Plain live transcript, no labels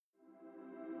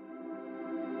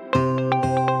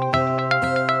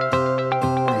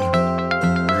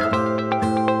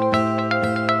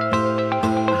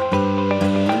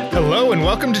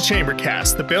Welcome to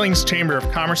ChamberCast, the Billings Chamber of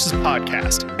Commerce's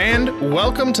podcast, and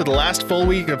welcome to the last full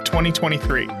week of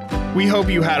 2023. We hope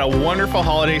you had a wonderful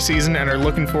holiday season and are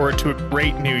looking forward to a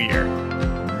great new year.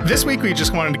 This week, we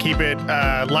just wanted to keep it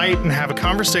light and have a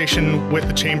conversation with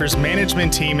the Chamber's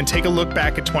management team and take a look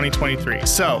back at 2023.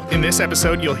 So, in this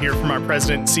episode, you'll hear from our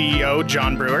President and CEO,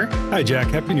 John Brewer. Hi, Jack.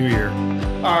 Happy New Year.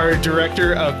 Our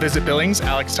Director of Visit Billings,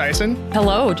 Alex Tyson.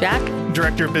 Hello, Jack.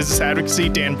 Director of Business Advocacy,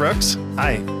 Dan Brooks.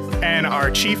 Hi. And our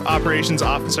Chief Operations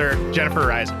Officer, Jennifer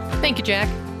Reisen. Thank you, Jack.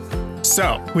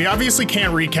 So, we obviously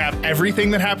can't recap everything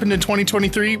that happened in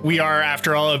 2023. We are,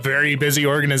 after all, a very busy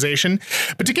organization.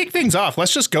 But to kick things off,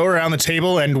 let's just go around the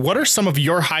table and what are some of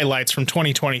your highlights from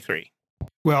 2023?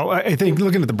 Well, I think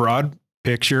looking at the broad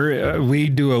picture, we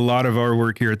do a lot of our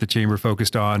work here at the Chamber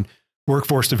focused on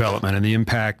workforce development and the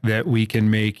impact that we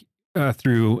can make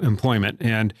through employment.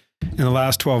 And in the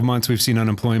last 12 months, we've seen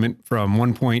unemployment from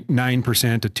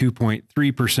 1.9% to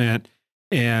 2.3%.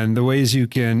 And the ways you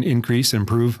can increase and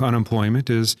improve unemployment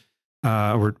is,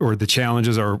 or the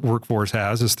challenges our workforce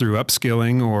has is through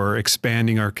upskilling or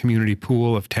expanding our community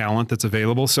pool of talent that's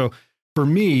available. So for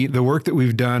me, the work that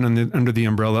we've done under the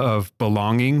umbrella of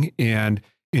belonging and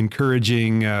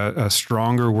encouraging a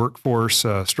stronger workforce,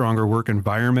 a stronger work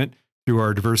environment through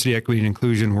our diversity, equity, and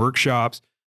inclusion workshops.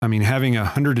 I mean, having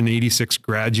 186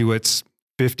 graduates,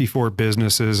 54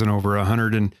 businesses, and over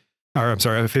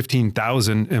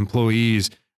 15,000 employees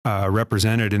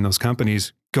represented in those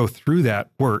companies go through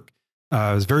that work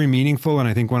is very meaningful. And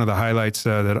I think one of the highlights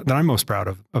that I'm most proud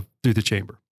of through the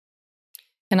Chamber.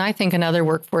 And I think another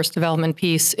workforce development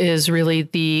piece is really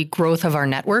the growth of our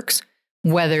networks,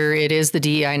 whether it is the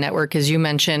DEI network, as you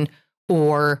mentioned,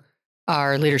 or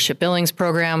our Leadership Billings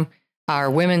program, our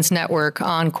Women's Network,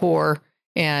 Encore,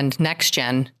 and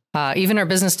NextGen, even our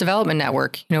Business Development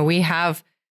Network. You know, we have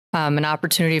an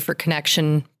opportunity for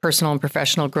connection, personal and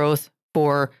professional growth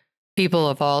for people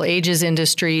of all ages,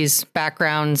 industries,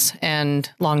 backgrounds,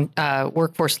 and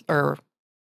workforce or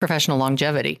professional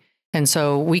longevity. And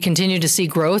so we continue to see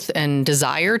growth and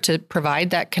desire to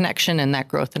provide that connection and that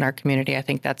growth in our community. I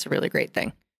think that's a really great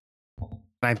thing.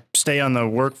 I stay on the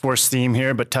workforce theme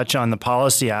here, but touch on the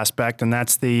policy aspect, and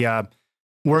that's the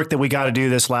work that we got to do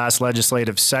this last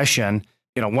legislative session.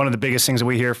 You know, one of the biggest things that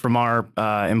we hear from our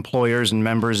employers and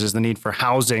members is the need for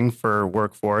housing for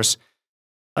workforce.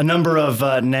 A number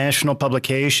of national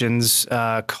publications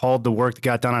called the work that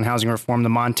got done on housing reform the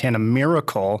Montana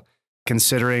Miracle,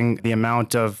 considering the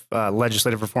amount of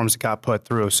legislative reforms that got put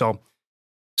through. So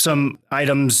some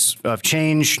items of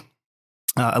change,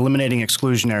 eliminating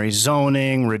exclusionary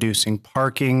zoning, reducing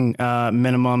parking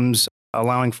minimums,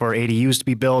 allowing for ADUs to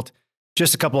be built,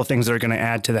 just a couple of things that are going to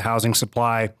add to the housing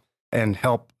supply and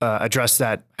help address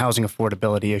that housing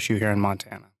affordability issue here in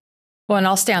Montana. Well, and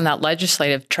I'll stay on that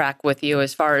legislative track with you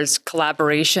as far as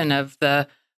collaboration of the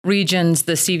regions,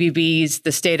 the CVBs,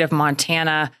 the state of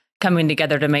Montana coming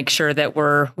together to make sure that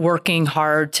we're working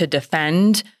hard to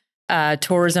defend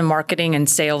tourism marketing and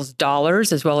sales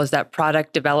dollars, as well as that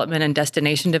product development and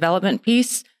destination development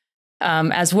piece,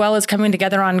 as well as coming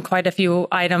together on quite a few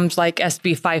items like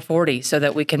SB 540 so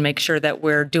that we can make sure that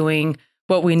we're doing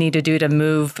what we need to do to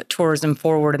move tourism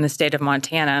forward in the state of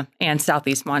Montana and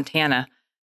Southeast Montana.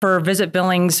 For Visit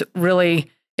Billings, really,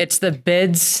 it's the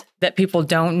bids that people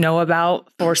don't know about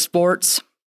for sports,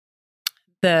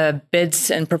 the bids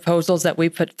and proposals that we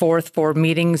put forth for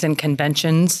meetings and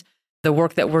conventions, the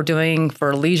work that we're doing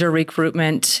for leisure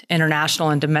recruitment, international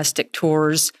and domestic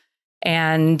tours,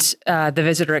 and the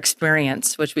visitor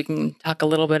experience, which we can talk a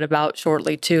little bit about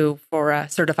shortly too for a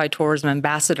certified tourism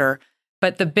ambassador.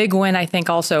 But the big win, I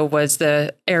think, also was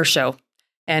the air show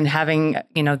and having,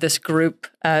 you know, this group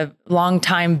of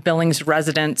longtime Billings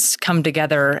residents come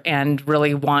together and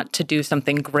really want to do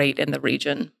something great in the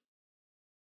region.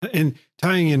 And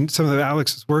tying in some of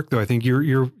Alex's work, though, I think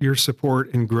your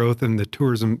support and growth in the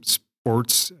tourism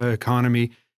sports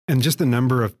economy and just the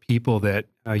number of people that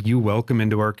you welcome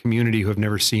into our community who have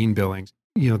never seen Billings,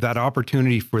 you know, that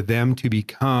opportunity for them to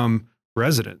become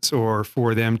residents or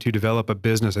for them to develop a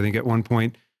business. I think at one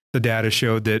point the data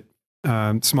showed that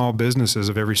small businesses,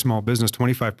 of every small business,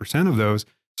 25% of those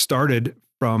started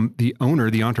from the owner,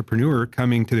 the entrepreneur,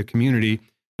 coming to the community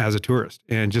as a tourist.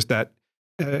 And just that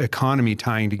economy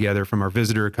tying together from our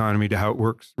visitor economy to how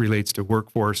it relates to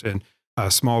workforce and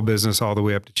small business all the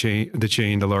way up to the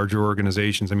chain to larger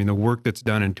organizations. I mean, the work that's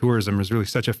done in tourism is really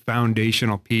such a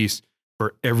foundational piece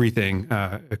for everything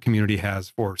a community has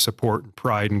for support and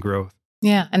pride and growth.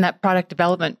 Yeah, and that product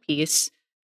development piece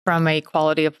from a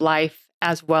quality of life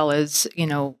as well as, you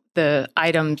know, the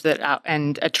items that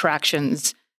and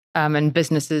attractions and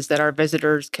businesses that our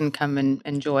visitors can come and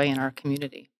enjoy in our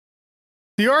community.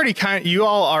 You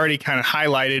all already kind of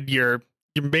highlighted your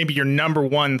maybe your number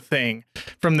one thing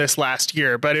from this last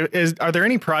year, but are there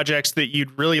any projects that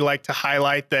you'd really like to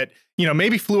highlight that,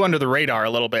 maybe flew under the radar a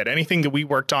little bit? Anything that we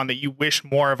worked on that you wish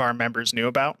more of our members knew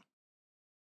about?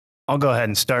 I'll go ahead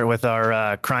and start with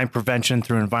our crime prevention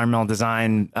through environmental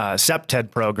design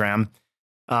SEPTED program.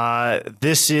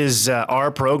 This is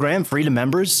our program, free to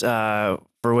members, for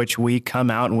which we come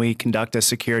out and we conduct a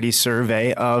security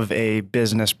survey of a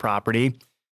business property.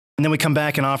 And then we come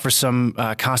back and offer some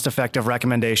cost-effective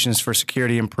recommendations for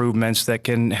security improvements that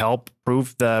can help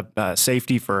improve the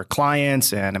safety for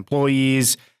clients and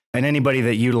employees and anybody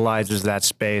that utilizes that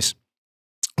space.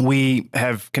 We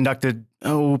have conducted,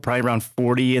 probably around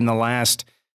 40 in the last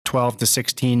 12 to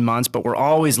 16 months, but we're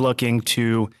always looking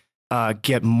to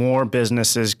get more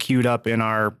businesses queued up in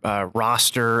our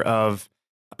roster of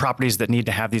properties that need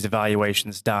to have these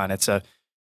evaluations done. It's a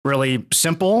really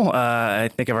simple, I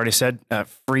think I've already said,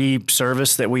 free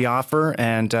service that we offer,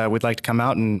 and we'd like to come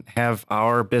out and have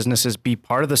our businesses be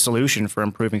part of the solution for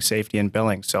improving safety in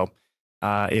Billings. So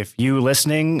if you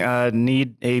listening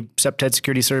need a SEPTED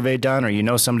security survey done, or you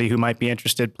know somebody who might be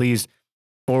interested, please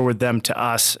forward them to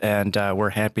us, and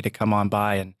we're happy to come on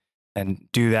by and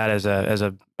do that as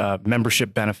a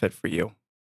membership benefit for you.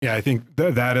 Yeah, I think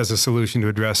that as a solution to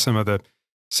address some of the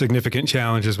significant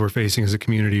challenges we're facing as a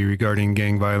community regarding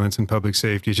gang violence and public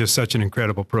safety is just such an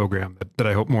incredible program that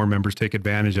I hope more members take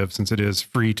advantage of, since it is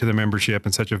free to the membership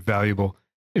and such a valuable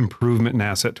improvement and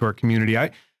asset to our community.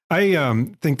 I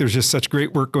think there's just such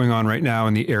great work going on right now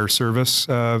in the air service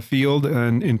field,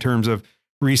 and in terms of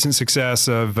recent success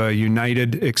of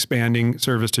United expanding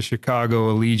service to Chicago,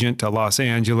 Allegiant to Los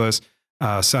Angeles,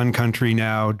 Sun Country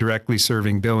now directly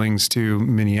serving Billings to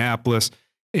Minneapolis.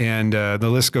 And the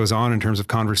list goes on in terms of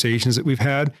conversations that we've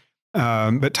had.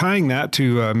 But tying that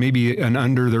to maybe an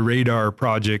under the radar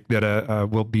project that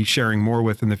we'll be sharing more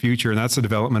with in the future, and that's the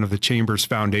development of the Chamber's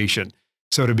Foundation.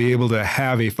 So to be able to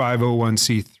have a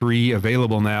 501c3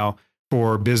 available now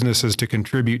for businesses to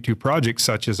contribute to projects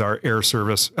such as our air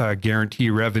service guarantee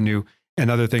revenue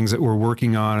and other things that we're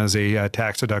working on as a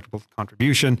tax deductible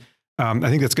contribution. I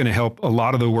think that's going to help a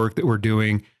lot of the work that we're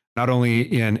doing, not only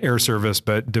in air service,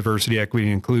 but diversity, equity,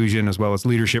 and inclusion, as well as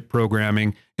leadership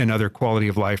programming and other quality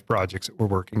of life projects that we're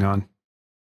working on.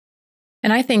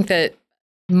 And I think that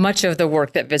much of the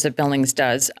work that Visit Billings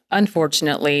does,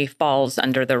 unfortunately, falls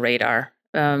under the radar.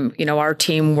 Our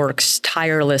team works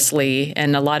tirelessly,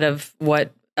 and a lot of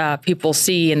what people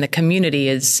see in the community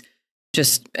is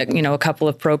just, a couple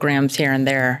of programs here and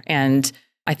there. And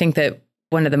I think that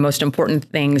one of the most important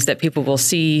things that people will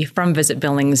see from Visit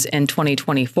Billings in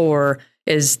 2024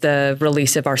 is the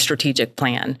release of our strategic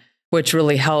plan, which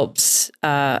really helps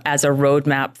as a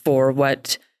roadmap for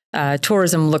what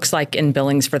tourism looks like in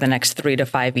Billings for the next 3 to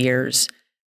 5 years.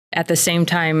 At the same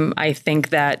time, I think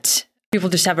that people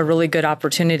just have a really good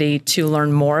opportunity to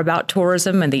learn more about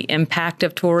tourism and the impact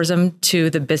of tourism to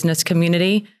the business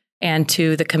community and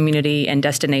to the community and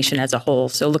destination as a whole.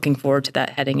 So looking forward to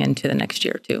that heading into the next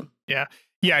year too.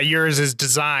 Yeah, yours is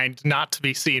designed not to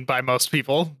be seen by most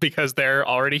people because they're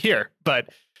already here. But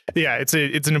yeah, it's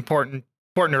an important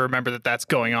to remember that that's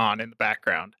going on in the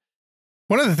background.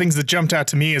 One of the things that jumped out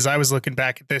to me as I was looking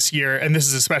back at this year, and this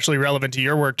is especially relevant to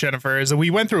your work, Jennifer, is that we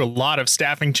went through a lot of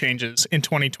staffing changes in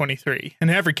 2023. In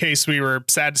every case, we were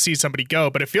sad to see somebody go,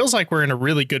 but it feels like we're in a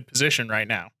really good position right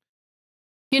now.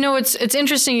 It's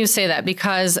interesting you say that,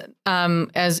 because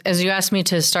as you asked me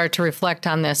to start to reflect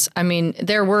on this, I mean,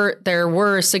 there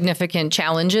were significant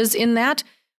challenges in that,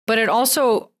 but it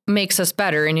also makes us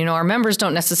better. And, our members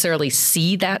don't necessarily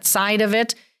see that side of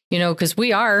it, because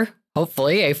we are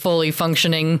hopefully a fully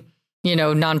functioning,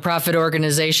 nonprofit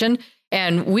organization.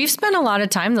 And we've spent a lot of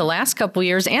time the last couple of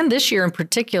years, and this year in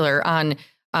particular, on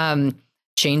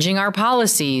changing our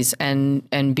policies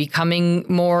and becoming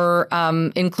more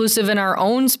inclusive in our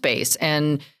own space,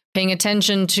 and paying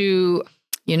attention to,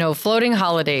 floating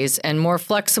holidays and more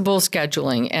flexible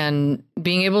scheduling and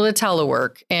being able to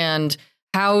telework. And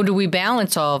how do we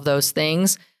balance all of those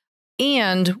things?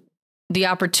 And the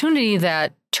opportunity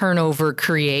that turnover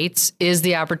creates is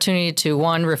the opportunity to,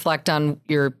 one, reflect on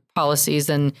your policies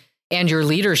and your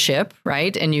leadership,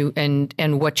 right? And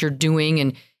what you're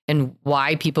doing and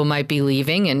why people might be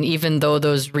leaving. And even though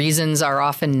those reasons are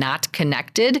often not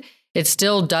connected, it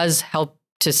still does help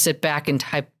to sit back and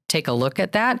take a look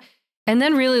at that. And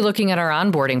then really looking at our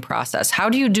onboarding process. How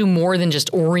do you do more than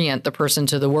just orient the person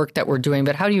to the work that we're doing,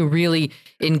 but how do you really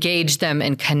engage them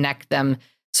and connect them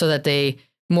so that they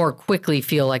more quickly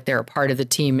feel like they're a part of the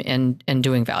team and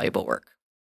doing valuable work?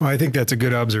 Well, I think that's a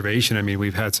good observation. I mean,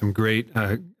 we've had some great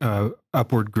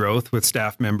upward growth with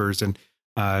staff members and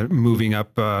moving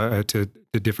up to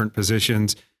different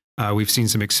positions. We've seen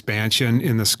some expansion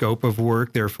in the scope of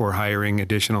work, therefore hiring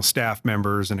additional staff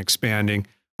members and expanding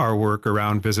our work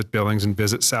around Visit Billings and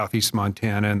Visit Southeast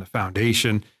Montana and the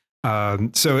foundation.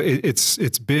 So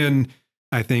it's been,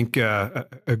 I think, a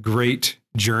great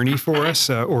journey for us.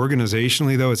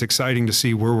 Organizationally, though, it's exciting to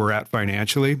see where we're at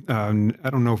financially. I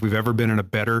don't know if we've ever been in a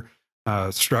better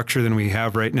structure than we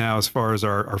have right now as far as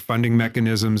our funding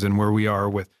mechanisms and where we are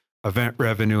with event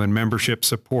revenue and membership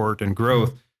support and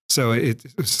growth. So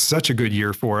it's such a good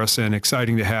year for us and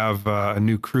exciting to have a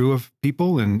new crew of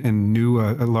people and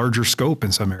a larger scope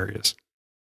in some areas.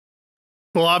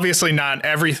 Well, obviously not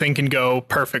everything can go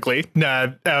perfectly.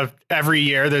 Every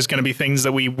year there's going to be things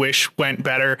that we wish went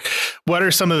better. What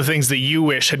are some of the things that you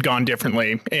wish had gone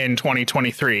differently in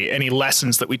 2023? Any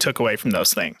lessons that we took away from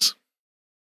those things?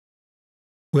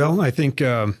 Well, I think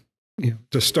to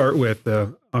start with,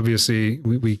 obviously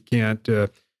we can't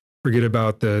forget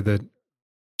about the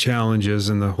challenges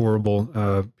and the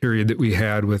horrible period that we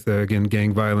had with, again,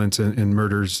 gang violence and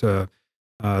murders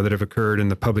that have occurred, and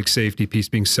the public safety piece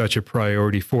being such a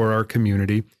priority for our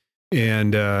community.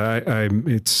 And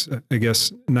it's, I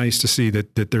guess, nice to see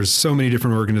that there's so many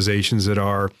different organizations that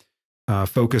are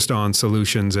focused on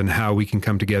solutions and how we can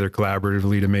come together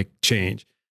collaboratively to make change.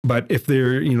 But if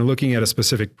they're looking at a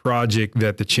specific project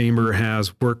that the Chamber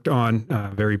has worked on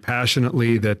very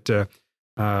passionately, that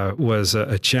was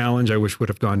a challenge I wish would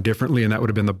have gone differently, and that would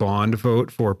have been the bond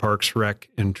vote for Parks, Rec,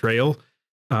 and Trail.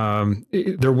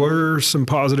 There were some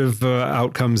positive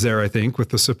outcomes there, I think, with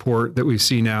the support that we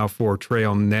see now for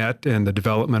TrailNet and the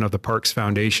development of the Parks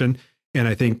Foundation. And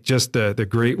I think just the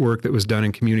great work that was done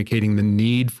in communicating the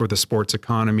need for the sports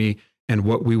economy and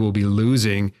what we will be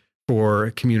losing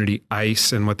for community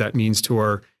ice and what that means to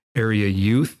our area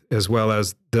youth, as well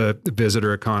as the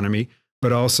visitor economy,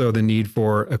 but also the need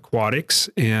for aquatics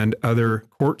and other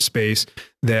court space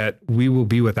that we will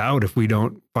be without if we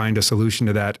don't find a solution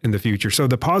to that in the future. So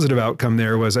the positive outcome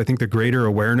there was, I think, the greater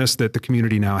awareness that the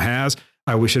community now has.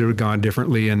 I wish it had gone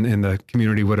differently and the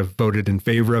community would have voted in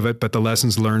favor of it. But the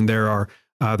lessons learned there are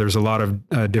there's a lot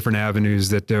of different avenues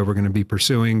that we're going to be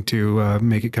pursuing to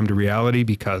make it come to reality,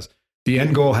 because the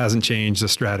end goal hasn't changed. The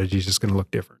strategy is just going to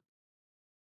look different.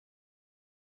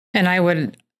 And I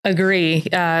would agree.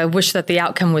 I wish that the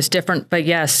outcome was different, but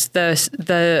yes,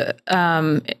 the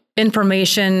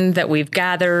information that we've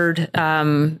gathered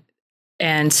and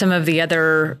some of the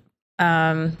other,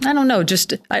 I don't know,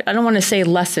 I don't want to say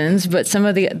lessons, but some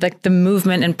of the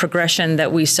movement and progression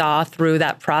that we saw through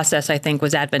that process, I think,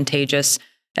 was advantageous,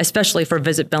 especially for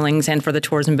Visit Billings and for the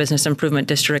Tourism Business Improvement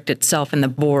District itself and the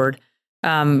board.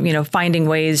 Finding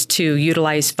ways to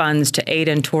utilize funds to aid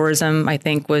in tourism, I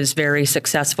think, was very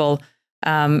successful.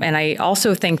 And I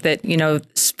also think that,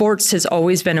 sports has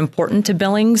always been important to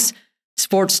Billings.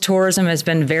 Sports tourism has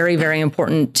been very, very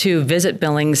important to Visit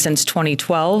Billings since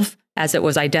 2012, as it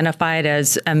was identified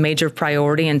as a major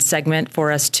priority and segment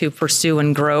for us to pursue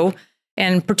and grow.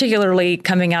 And particularly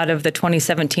coming out of the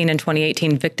 2017 and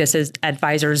 2018 Victus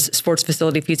Advisors Sports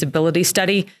Facility Feasibility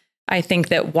Study, I think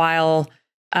that while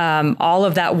all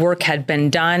of that work had been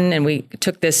done and we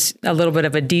took this a little bit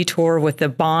of a detour with the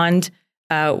bond,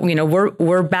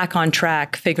 we're back on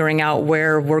track figuring out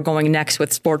where we're going next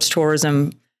with sports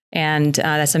tourism. And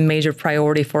that's a major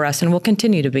priority for us and will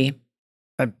continue to be.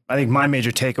 I think my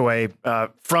major takeaway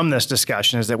from this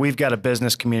discussion is that we've got a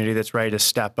business community that's ready to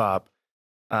step up,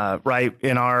 right?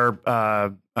 In our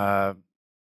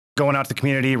going out to the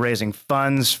community, raising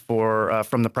funds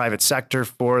from the private sector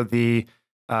for the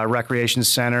recreation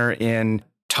center, in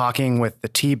talking with the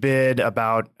T-bid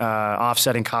about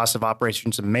offsetting costs of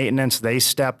operations and maintenance. They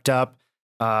stepped up.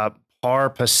 Par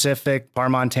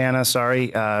Montana,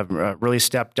 really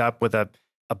stepped up with a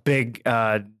big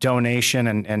donation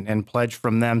and pledge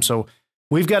from them. So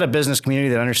we've got a business community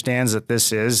that understands that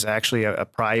this is actually a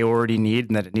priority need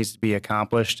and that it needs to be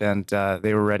accomplished. And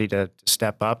they were ready to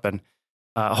step up. And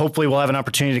hopefully we'll have an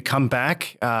opportunity to come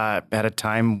back at a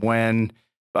time when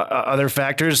other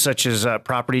factors such as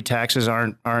property taxes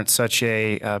aren't such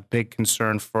a big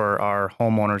concern for our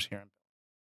homeowners here.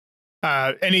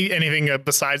 Anything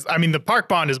besides, the park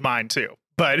bond is mine too,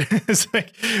 but it's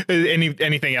like,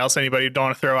 anything else anybody don't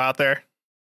want to throw out there?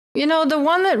 The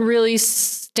one that really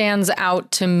stands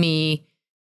out to me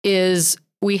is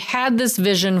we had this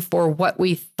vision for what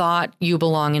we thought You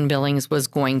Belong in Billings was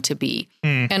going to be.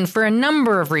 And for a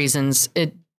number of reasons,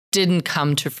 it didn't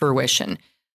come to fruition.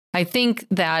 I think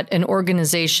that an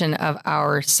organization of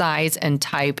our size and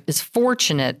type is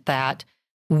fortunate that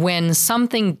when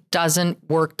something doesn't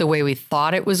work the way we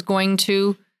thought it was going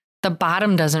to, the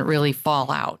bottom doesn't really fall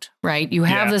out, right? You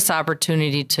have this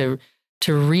opportunity to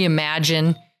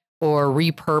reimagine or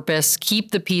repurpose,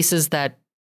 keep the pieces that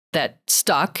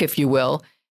stuck, if you will,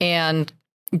 and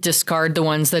discard the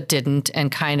ones that didn't, and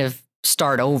kind of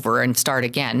start over and start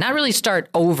again. Not really start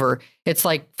over. It's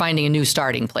like finding a new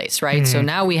starting place, right? So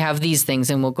now we have these things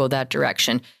and we'll go that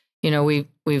direction. We've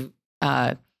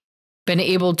been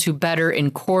able to better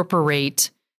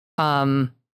incorporate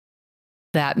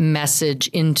that message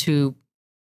into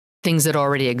things that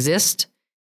already exist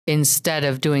instead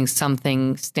of doing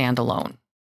something standalone.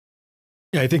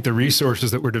 Yeah, I think the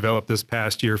resources that were developed this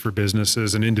past year for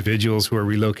businesses and individuals who are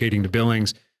relocating to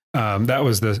Billings, that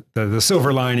was the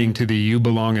silver lining to the You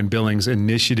Belong in Billings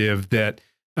initiative that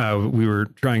we were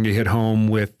trying to hit home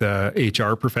with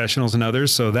HR professionals and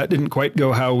others. So that didn't quite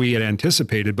go how we had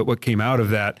anticipated, but what came out of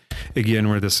that, again,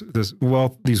 were these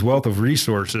wealth of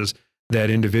resources that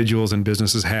individuals and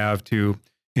businesses have to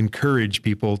encourage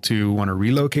people to want to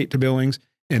relocate to Billings,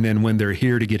 and then when they're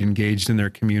here to get engaged in their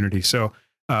community. So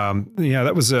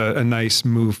that was a nice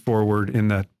move forward in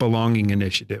the belonging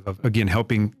initiative of, again,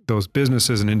 helping those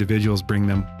businesses and individuals bring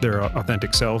their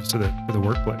authentic selves to the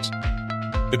workplace.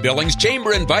 The Billings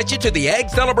Chamber invites you to the Ag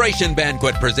Celebration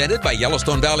Banquet presented by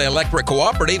Yellowstone Valley Electric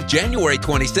Cooperative, January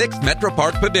 26th, Metro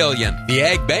Park Pavilion. The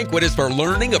Ag Banquet is for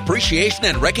learning, appreciation,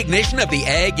 and recognition of the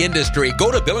ag industry.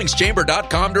 Go to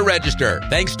billingschamber.com to register.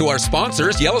 Thanks to our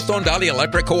sponsors, Yellowstone Valley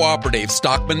Electric Cooperative,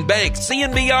 Stockman Bank,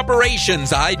 C&B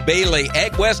Operations, Ide Bailey,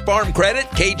 Ag West Farm Credit,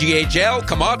 KGHL,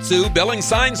 Komatsu, Billings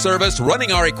Sign Service,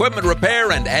 Running Our Equipment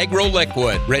Repair, and Agro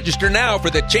Liquid. Register now for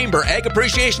the Chamber Ag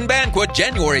Appreciation Banquet,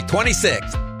 January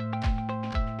 26th.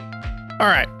 All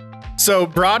right. So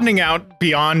broadening out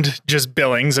beyond just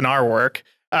Billings and our work,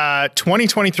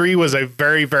 2023 was a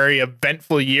very, very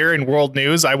eventful year in world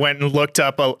news. I went and looked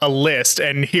up a list,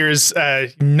 and here's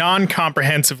a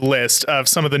non-comprehensive list of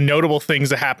some of the notable things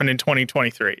that happened in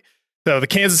 2023. So the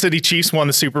Kansas City Chiefs won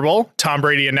the Super Bowl. Tom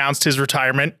Brady announced his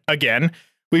retirement again.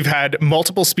 We've had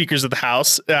multiple speakers of the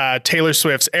House. Taylor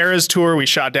Swift's Eras Tour. We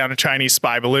shot down a Chinese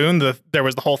spy balloon. There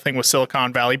was the whole thing with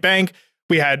Silicon Valley Bank.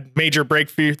 We had major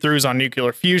breakthroughs on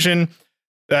nuclear fusion,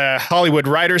 the Hollywood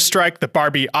writers' strike, the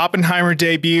Barbie Oppenheimer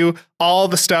debut, all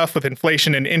the stuff with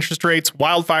inflation and interest rates,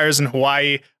 wildfires in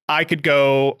Hawaii. I could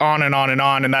go on and on and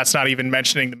on, and that's not even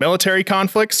mentioning the military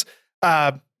conflicts.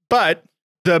 But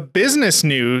the business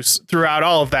news throughout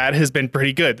all of that has been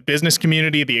pretty good. The business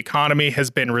community, the economy has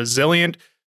been resilient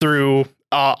through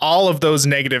all of those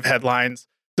negative headlines.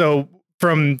 So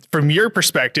from your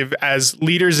perspective as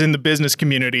leaders in the business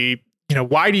community,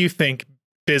 why do you think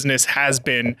business has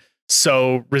been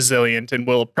so resilient and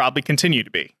will probably continue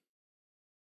to be?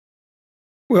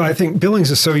 Well, I think Billings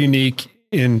is so unique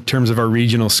in terms of our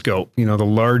regional scope, the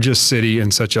largest city in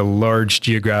such a large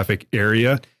geographic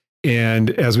area. And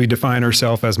as we define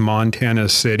ourselves as Montana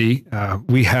City,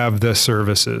 we have the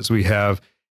services. We have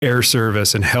air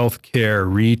service and healthcare,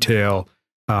 retail,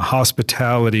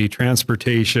 hospitality,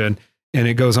 transportation, and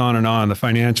it goes on, the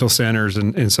financial centers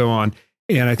and so on.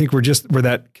 And I think we're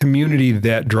that community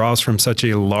that draws from such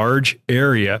a large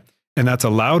area, and that's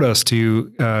allowed us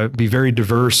to be very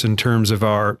diverse in terms of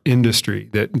our industry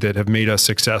that have made us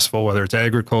successful, whether it's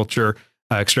agriculture,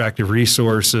 extractive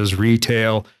resources,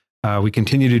 retail. We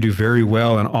continue to do very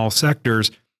well in all sectors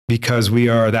because we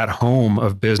are that home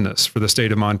of business for the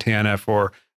state of Montana,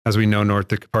 for, as we know,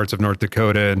 parts of North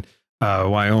Dakota and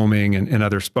Wyoming and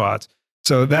other spots.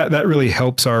 So that really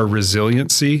helps our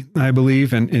resiliency, I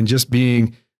believe, and just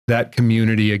being that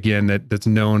community, again, that's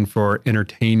known for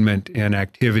entertainment and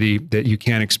activity that you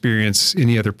can't experience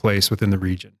any other place within the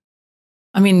region.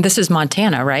 I mean, this is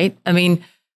Montana, right? I mean,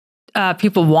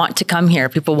 people want to come here.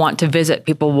 People want to visit.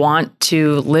 People want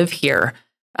to live here.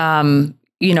 There's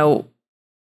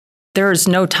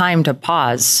no time to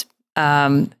pause.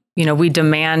 We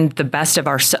demand the best of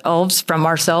ourselves, from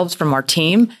our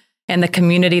team. And the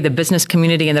community, the business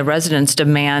community, and the residents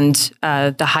demand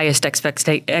the highest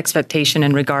expectation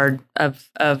in regard of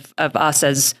us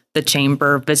as the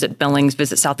chamber. Visit Billings,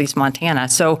 visit Southeast Montana.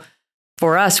 So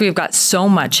for us, we've got so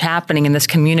much happening in this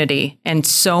community and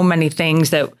so many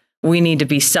things that we need to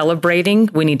be celebrating.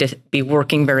 We need to be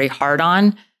working very hard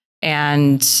on.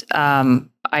 And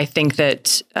I think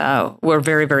that we're a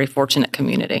very, very fortunate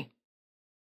community.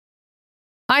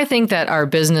 I think that our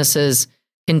businesses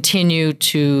continue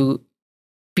to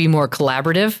be more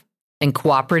collaborative and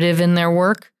cooperative in their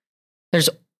work. There's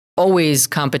always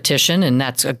competition, and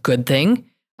that's a good thing.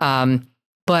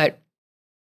 But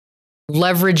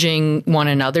leveraging one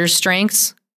another's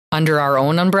strengths under our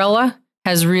own umbrella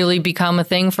has really become a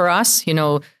thing for us.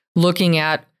 Looking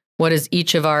at what does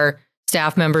each of our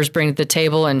staff members bring to the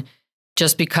table, and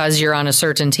just because you're on a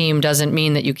certain team doesn't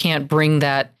mean that you can't bring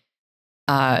that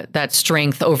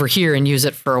strength over here and use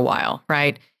it for a while,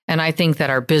 right? And I think that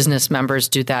our business members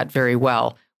do that very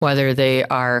well, whether they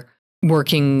are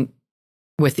working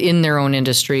within their own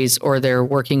industries or they're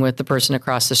working with the person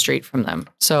across the street from them.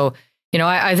 So,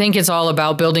 I think it's all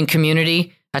about building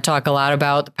community. I talk a lot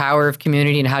about the power of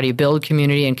community and how do you build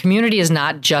community. And community is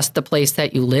not just the place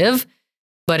that you live,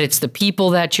 but it's the people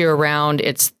that you're around.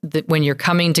 It's when you're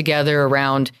coming together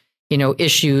around,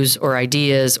 issues or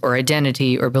ideas or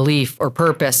identity or belief or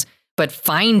purpose, but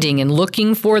finding and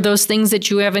looking for those things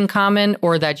that you have in common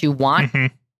or that you want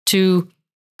to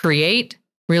create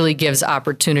really gives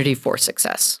opportunity for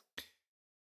success.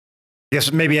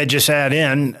 Yes, maybe I just add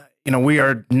in, we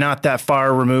are not that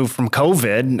far removed from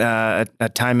COVID, a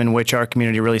time in which our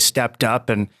community really stepped up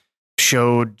and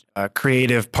showed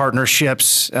creative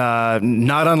partnerships,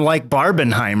 not unlike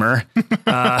Barbenheimer,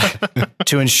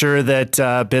 to ensure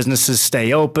that businesses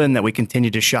stay open, that we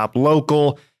continue to shop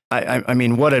local. I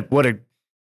mean, what a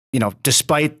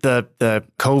despite the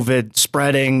COVID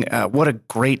spreading, what a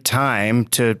great time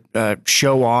to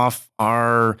show off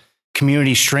our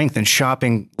community strength and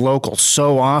shopping local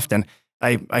so often.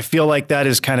 I feel like that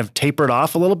is kind of tapered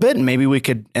off a little bit, and maybe we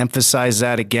could emphasize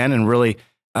that again and really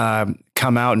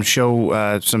come out and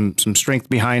show some strength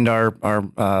behind our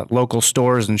local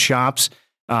stores and shops.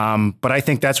 But I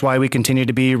think that's why we continue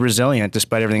to be resilient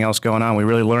despite everything else going on. We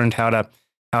really learned how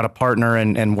to partner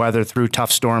and weather through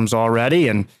tough storms already,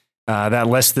 and that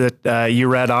list that you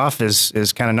read off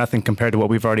is kind of nothing compared to what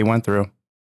we've already went through.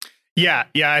 Yeah,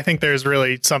 I think there's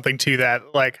really something to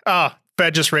that. Like,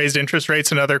 Fed just raised interest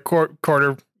rates another quarter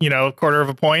of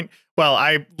a point.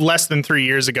 Well, less than 3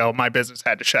 years ago, my business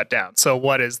had to shut down. So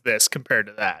what is this compared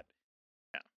to that?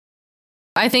 Yeah.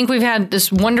 I think we've had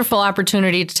this wonderful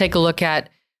opportunity to take a look at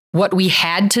what we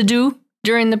had to do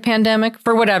during the pandemic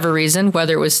for whatever reason,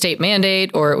 whether it was state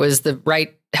mandate or it was the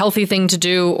right healthy thing to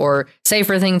do or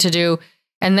safer thing to do.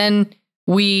 And then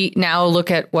we now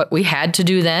look at what we had to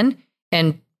do then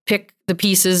and pick the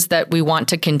pieces that we want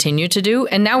to continue to do.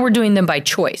 And now we're doing them by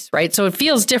choice, right? So it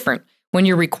feels different. When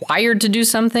you're required to do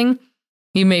something,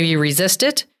 you maybe resist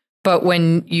it. But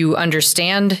when you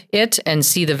understand it and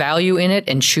see the value in it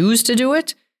and choose to do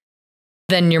it,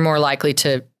 then you're more likely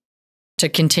to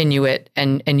continue it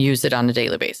and use it on a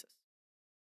daily basis,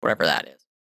 whatever that is.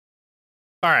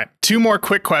 All right. 2 more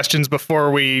quick questions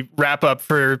before we wrap up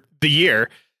for the year.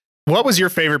 What was your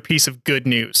favorite piece of good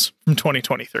news from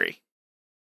 2023?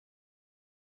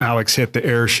 Alex hit the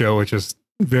air show, which is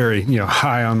very,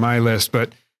 high on my list.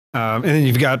 But and then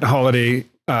you've got holiday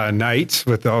nights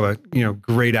with all the,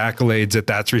 great accolades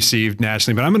that's received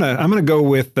nationally. But I'm gonna go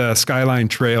with Skyline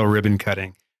Trail ribbon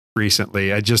cutting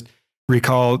recently. I just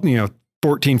recall,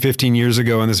 14, 15 years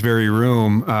ago in this very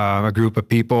room, a group of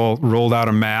people rolled out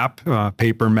a map,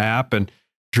 paper map, and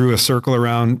drew a circle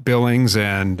around Billings,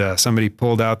 and somebody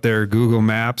pulled out their Google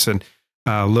Maps and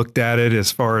looked at it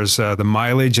as far as the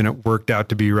mileage, and it worked out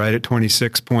to be right at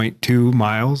 26.2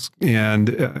 miles. And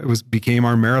it became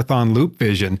our marathon loop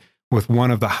vision, with one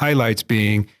of the highlights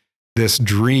being this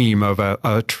dream of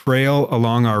a trail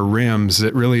along our rims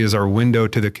that really is our window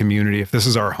to the community. If this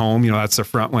is our home, that's the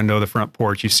front window, the front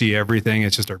porch. You see everything.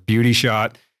 It's just our beauty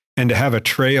shot. And to have a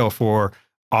trail for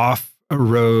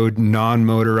off-road,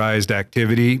 non-motorized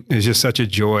activity is just such a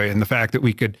joy. And the fact that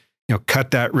we could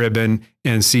cut that ribbon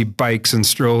and see bikes and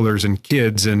strollers and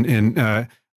kids and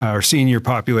our senior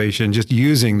population just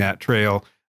using that trail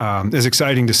is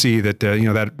exciting to see that,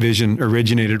 that vision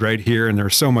originated right here. And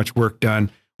there's so much work done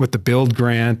with the Build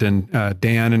Grant and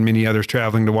Dan and many others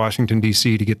traveling to Washington,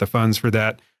 D.C. to get the funds for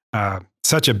that.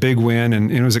 Such a big win,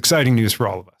 and it was exciting news for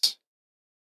all of us.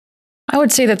 I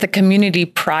would say that the community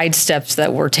pride steps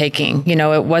that we're taking,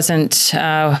 it wasn't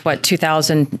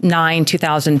 2009,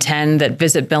 2010 that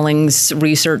Visit Billings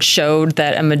research showed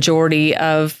that a majority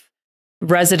of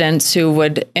residents who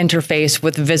would interface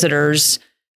with visitors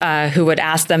who would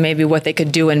ask them maybe what they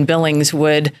could do in Billings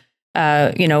would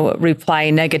reply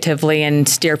negatively and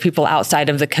steer people outside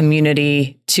of the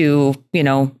community to,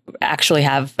 actually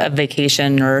have a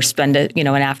vacation or spend it, an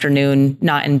afternoon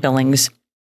not in Billings.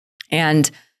 And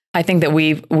I think that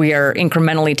we are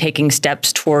incrementally taking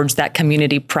steps towards that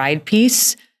community pride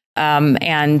piece.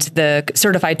 And the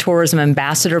Certified Tourism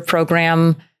Ambassador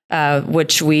Program,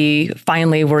 which we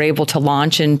finally were able to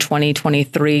launch in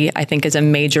 2023, I think is a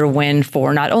major win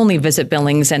for not only Visit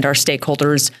Billings and our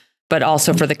stakeholders, but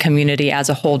also for the community as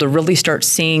a whole to really start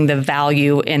seeing the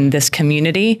value in this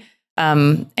community,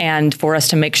 and for us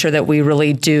to make sure that we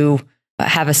really do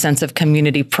have a sense of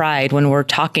community pride when we're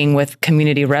talking with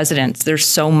community residents. There's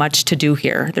so much to do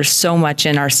here. There's so much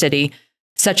in our city,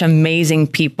 such amazing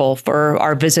people for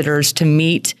our visitors to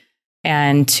meet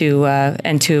and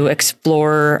to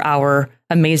explore our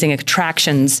amazing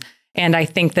attractions. And I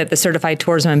think that the Certified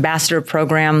Tourism Ambassador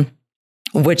Program,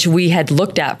 which we had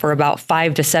looked at for about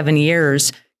 5 to 7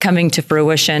 years, coming to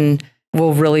fruition,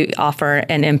 will really offer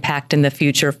an impact in the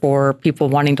future for people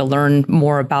wanting to learn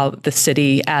more about the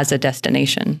city as a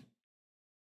destination.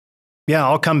 Yeah,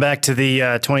 I'll come back to the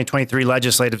 2023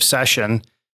 legislative session.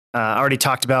 I already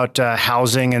talked about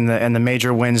housing and the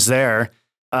major wins there.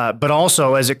 But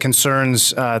also, as it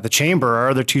concerns the chamber, our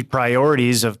other two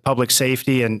priorities of public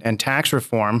safety and tax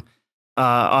reform.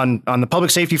 On the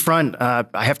public safety front, I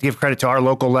have to give credit to our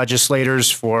local legislators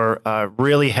for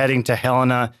really heading to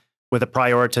Helena with a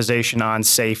prioritization on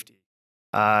safety.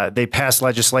 They passed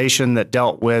legislation that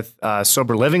dealt with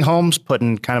sober living homes,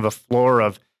 putting kind of a floor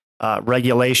of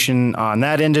regulation on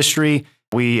that industry.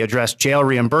 We addressed jail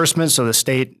reimbursement, so the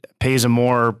state pays a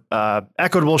more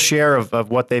equitable share of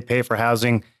what they pay for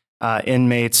housing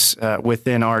inmates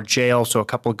within our jail. So a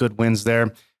couple of good wins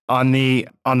there. On the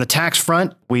tax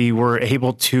front, we were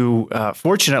able to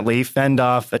fortunately fend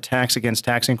off a tax against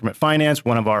tax increment finance,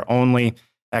 one of our only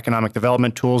economic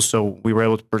development tools. So we were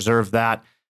able to preserve that.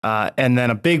 And then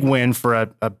a big win for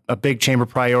a big chamber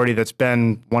priority that's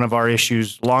been one of our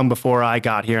issues long before I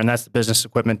got here, and that's the business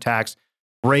equipment tax,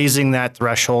 raising that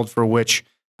threshold for which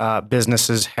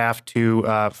businesses have to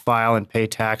file and pay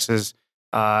taxes,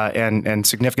 and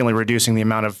significantly reducing the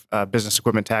amount of business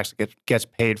equipment tax that gets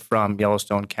paid from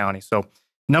Yellowstone County. So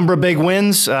number of big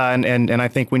wins, and I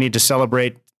think we need to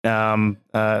celebrate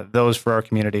those for our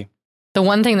community. The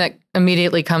one thing that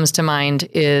immediately comes to mind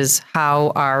is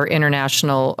how our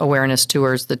international awareness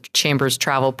tours, the Chamber's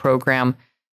travel program,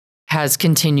 has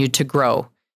continued to grow.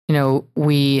 You know,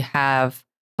 we have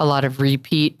a lot of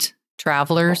repeat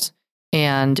travelers,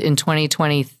 and in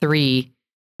 2023,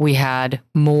 we had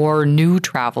more new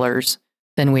travelers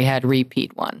than we had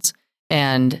repeat ones.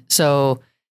 And so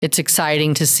it's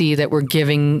exciting to see that we're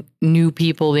giving new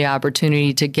people the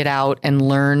opportunity to get out and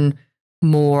learn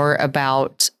more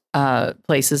about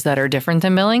places that are different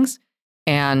than Billings,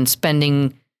 and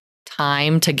spending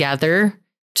time together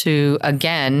to,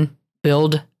 again,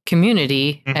 build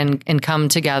community and come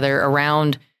together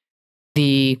around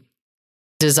the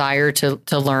desire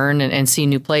to learn and see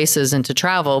new places and to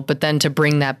travel, but then to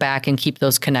bring that back and keep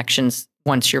those connections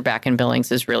once you're back in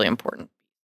Billings is really important.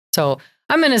 So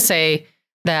I'm going to say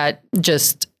that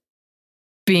just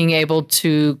being able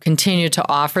to continue to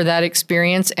offer that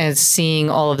experience and seeing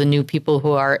all of the new people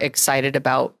who are excited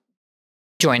about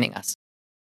joining us.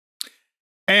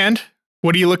 And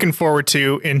what are you looking forward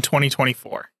to in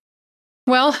 2024?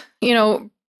 Well, you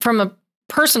know, from a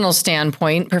personal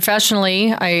standpoint,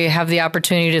 professionally, I have the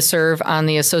opportunity to serve on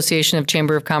the Association of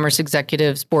Chamber of Commerce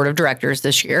Executives Board of Directors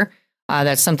this year.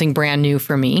 That's something brand new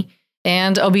for me.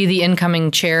 And I'll be the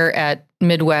incoming chair at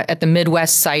the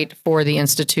Midwest site for the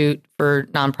Institute for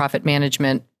Nonprofit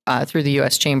Management through the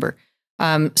U.S. Chamber.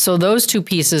 So those two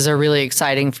pieces are really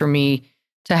exciting for me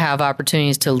to have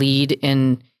opportunities to lead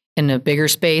in a bigger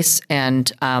space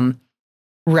and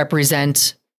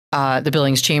represent the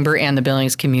Billings Chamber and the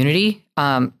Billings community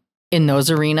in those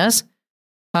arenas.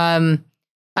 I'm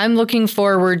looking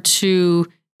forward to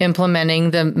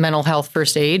implementing the mental health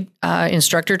first aid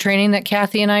instructor training that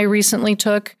Kathy and I recently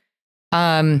took,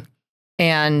 and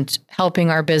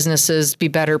helping our businesses be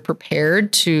better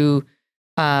prepared to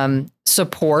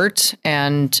support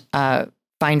and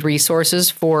find resources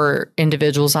for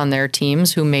individuals on their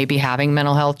teams who may be having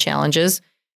mental health challenges.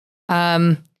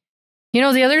 You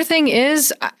know, the other thing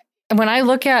is, when I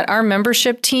look at our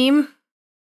membership team,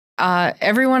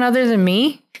 everyone other than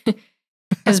me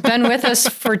has been with us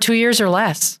for 2 years or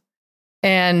less.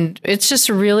 And it's just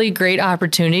a really great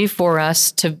opportunity for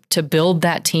us to build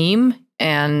that team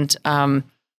and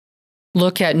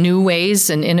look at new ways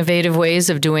and innovative ways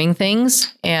of doing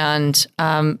things, and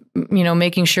you know,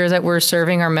 making sure that we're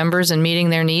serving our members and meeting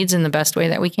their needs in the best way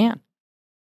that we can.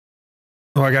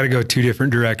 Well, I got to go two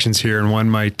different directions here, and one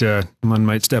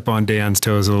might step on Dan's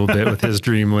toes a little bit with his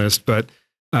dream list. But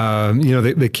you know,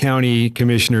 the county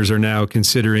commissioners are now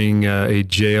considering a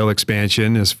jail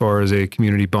expansion as far as a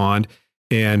community bond,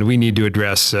 and we need to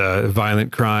address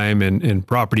violent crime and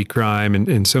property crime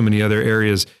and so many other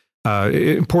areas.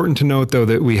 Important to note, though,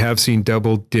 that we have seen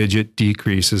double-digit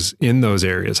decreases in those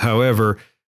areas. However,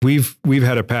 we've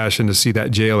had a passion to see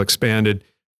that jail expanded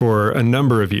for a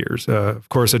number of years. Of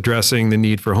course, addressing the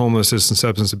need for homelessness and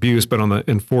substance abuse, but on the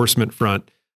enforcement front,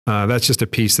 that's just a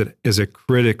piece that is a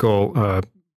critical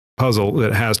puzzle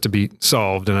that has to be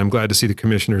solved. And I'm glad to see the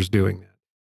commissioners doing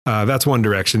that. That's one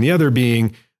direction. The other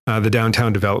being the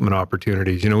downtown development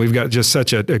opportunities. We've got just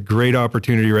such a great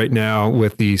opportunity right now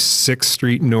with the 6th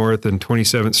Street North and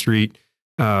 27th Street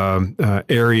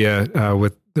area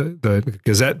with the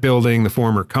Gazette building, the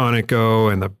former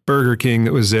Conoco, and the Burger King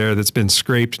that was there that's been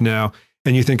scraped now.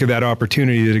 And you think of that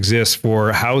opportunity that exists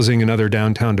for housing and other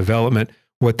downtown development,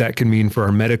 what that can mean for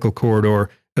our medical corridor,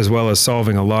 as well as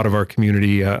solving a lot of our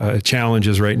community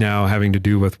challenges right now having to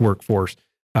do with workforce.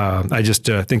 I just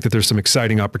think that there's some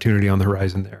exciting opportunity on the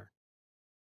horizon there.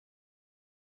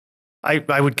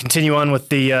 I would continue on with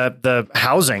the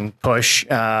housing push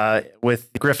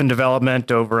with the Griffin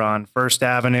development over on First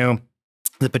Avenue,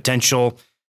 the potential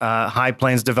High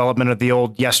Plains development of the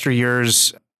old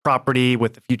yesteryear's property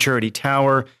with the Futurity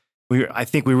Tower. I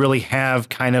think we really have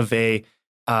kind of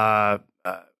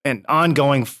an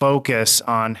ongoing focus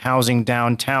on housing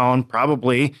downtown,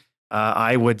 probably,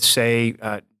 I would say,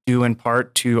 due in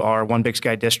part to our One Big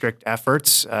Sky District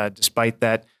efforts. Despite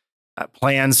that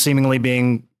plans seemingly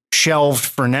being shelved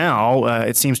for now,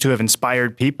 it seems to have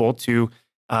inspired people to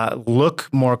look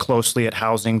more closely at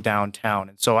housing downtown.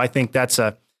 And so I think that's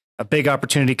a big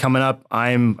opportunity coming up.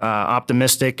 I'm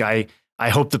optimistic. I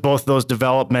hope that both of those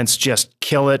developments just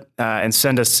kill it and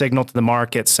send a signal to the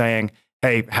market saying,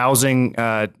 hey, housing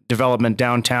development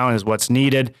downtown is what's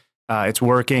needed. It's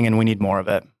working and we need more of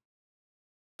it.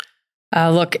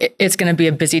 Look, it's going to be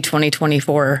a busy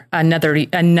 2024,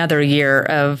 another year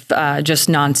of just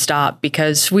nonstop,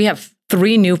 because we have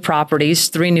 3 new properties,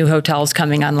 3 new hotels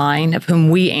coming online, of whom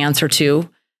we answer to,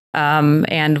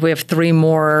 and we have 3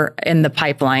 more in the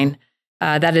pipeline.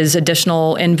 That is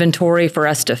additional inventory for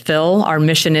us to fill. Our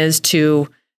mission is to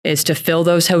fill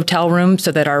those hotel rooms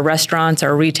so that our restaurants,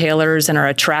 our retailers, and our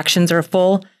attractions are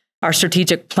full. Our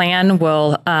strategic plan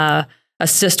will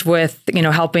assist with,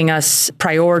 helping us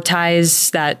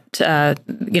prioritize that,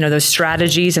 those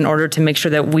strategies in order to make sure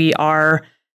that we are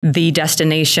the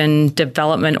destination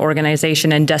development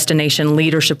organization and destination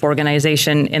leadership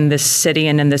organization in this city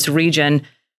and in this region.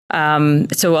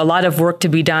 So a lot of work to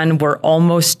be done. We're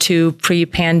almost to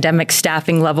pre-pandemic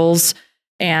staffing levels.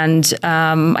 And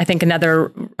I think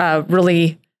another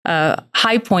really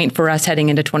high point for us heading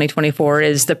into 2024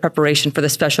 is the preparation for the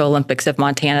Special Olympics of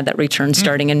Montana that returns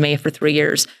starting in May for 3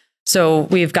 years. So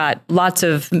we've got lots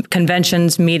of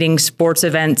conventions, meetings, sports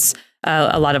events,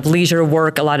 a lot of leisure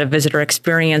work, a lot of visitor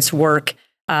experience work.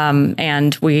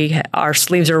 And our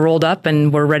sleeves are rolled up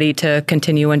and we're ready to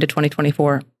continue into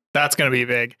 2024. That's going to be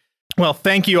big. Well,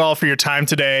 thank you all for your time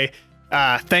today.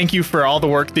 Thank you for all the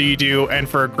work that you do and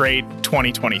for a great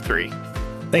 2023.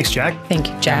 Thanks, Jack. Thank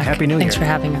you, Jack. Happy New Year. Thanks for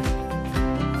having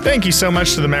us. Thank you so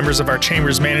much to the members of our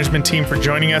Chamber's management team for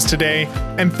joining us today.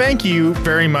 And thank you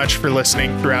very much for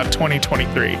listening throughout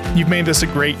 2023. You've made this a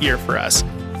great year for us.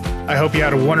 I hope you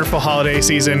had a wonderful holiday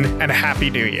season and a happy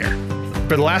new year.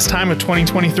 For the last time of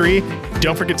 2023,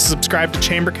 don't forget to subscribe to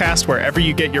Chambercast wherever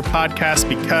you get your podcasts,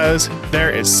 because there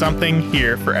is something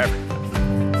here for everyone.